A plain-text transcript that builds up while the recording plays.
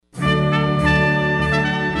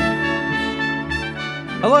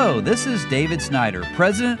Hello, this is David Snyder,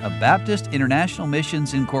 President of Baptist International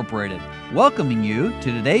Missions Incorporated, welcoming you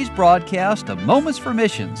to today's broadcast of Moments for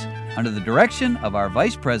Missions under the direction of our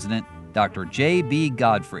Vice President, Dr. J.B.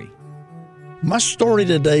 Godfrey. My story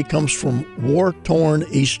today comes from war-torn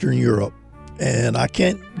Eastern Europe, and I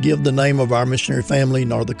can't give the name of our missionary family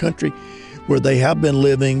nor the country where they have been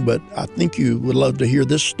living, but I think you would love to hear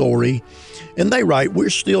this story. And they write, we're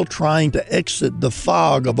still trying to exit the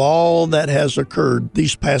fog of all that has occurred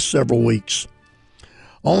these past several weeks.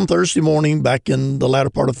 On Thursday morning, back in the latter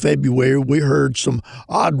part of February, we heard some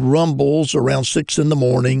odd rumbles around 6 in the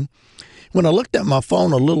morning. When I looked at my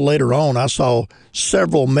phone a little later on, I saw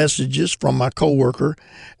several messages from my coworker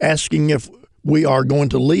asking if we are going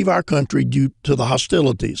to leave our country due to the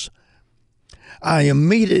hostilities. I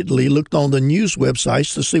immediately looked on the news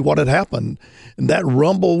websites to see what had happened, and that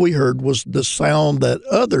rumble we heard was the sound that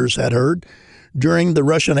others had heard during the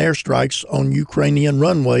Russian airstrikes on Ukrainian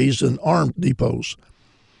runways and arms depots.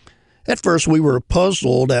 At first, we were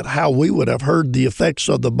puzzled at how we would have heard the effects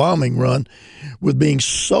of the bombing run with being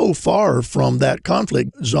so far from that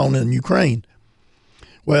conflict zone in Ukraine.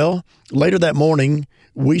 Well, later that morning,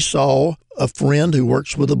 we saw a friend who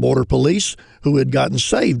works with the border police who had gotten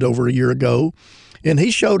saved over a year ago, and he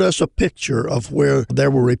showed us a picture of where there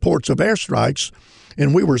were reports of airstrikes,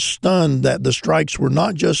 and we were stunned that the strikes were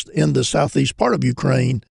not just in the southeast part of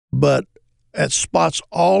Ukraine, but at spots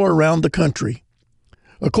all around the country.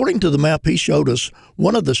 According to the map he showed us,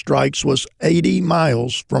 one of the strikes was 80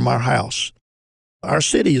 miles from our house. Our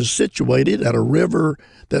city is situated at a river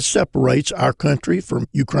that separates our country from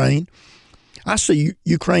Ukraine. I see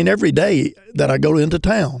Ukraine every day that I go into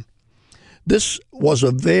town. This was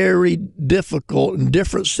a very difficult and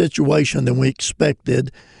different situation than we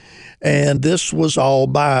expected, and this was all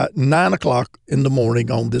by 9 o'clock in the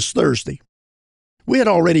morning on this Thursday. We had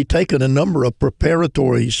already taken a number of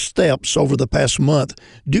preparatory steps over the past month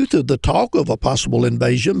due to the talk of a possible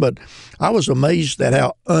invasion, but I was amazed at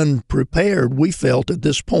how unprepared we felt at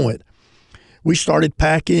this point. We started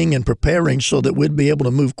packing and preparing so that we'd be able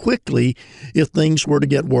to move quickly if things were to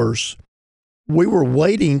get worse. We were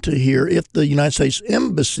waiting to hear if the United States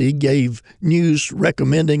Embassy gave news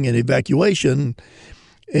recommending an evacuation,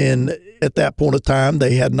 and at that point of time,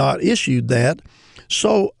 they had not issued that,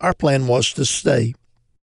 so our plan was to stay.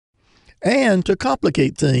 And to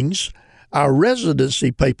complicate things, our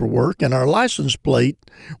residency paperwork and our license plate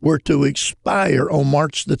were to expire on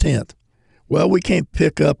March the 10th. Well, we can't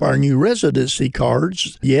pick up our new residency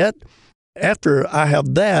cards yet. After I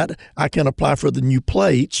have that, I can apply for the new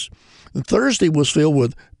plates. Thursday was filled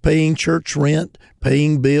with paying church rent,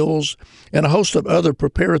 paying bills, and a host of other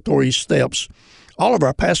preparatory steps. All of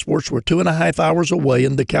our passports were 2.5 hours away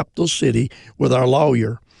in the capital city with our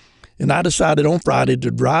lawyer. And I decided on Friday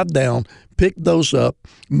to drive down, pick those up,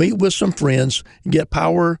 meet with some friends, and get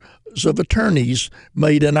powers of attorneys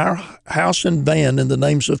made in our house and van in the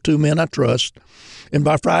names of 2 men I trust. And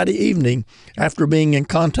by Friday evening, after being in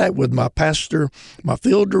contact with my pastor, my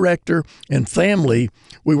field director, and family,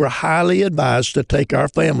 we were highly advised to take our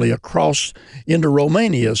family across into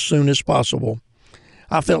Romania as soon as possible.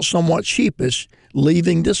 I felt somewhat sheepish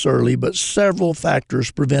leaving this early, but several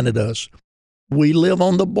factors prevented us. We live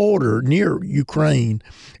on the border near Ukraine,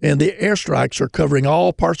 and the airstrikes are covering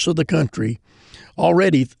all parts of the country.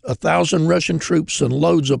 Already, 1,000 Russian troops and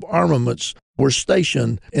loads of armaments were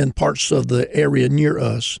stationed in parts of the area near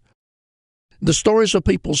us. The stories of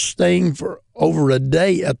people staying for over a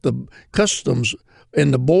day at the customs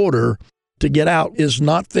and the border to get out is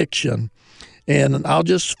not fiction. And I'll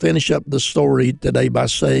just finish up the story today by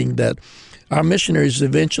saying that our missionaries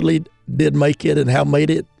eventually did make it and have made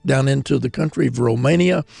it down into the country of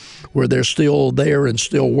Romania, where they're still there and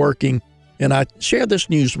still working. And I share this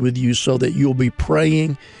news with you so that you'll be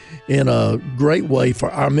praying in a great way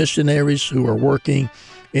for our missionaries who are working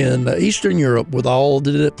in Eastern Europe with all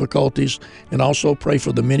the difficulties, and also pray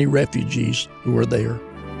for the many refugees who are there.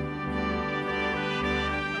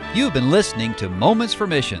 You've been listening to Moments for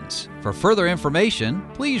Missions. For further information,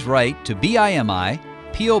 please write to BIMI,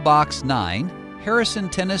 P.O. Box 9, Harrison,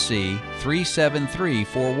 Tennessee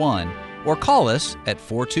 37341, or call us at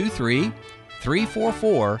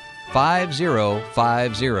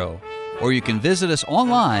 423-344-5050, or you can visit us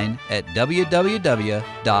online at www.bimi.org.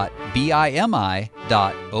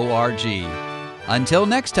 Until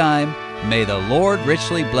next time, may the Lord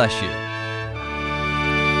richly bless you.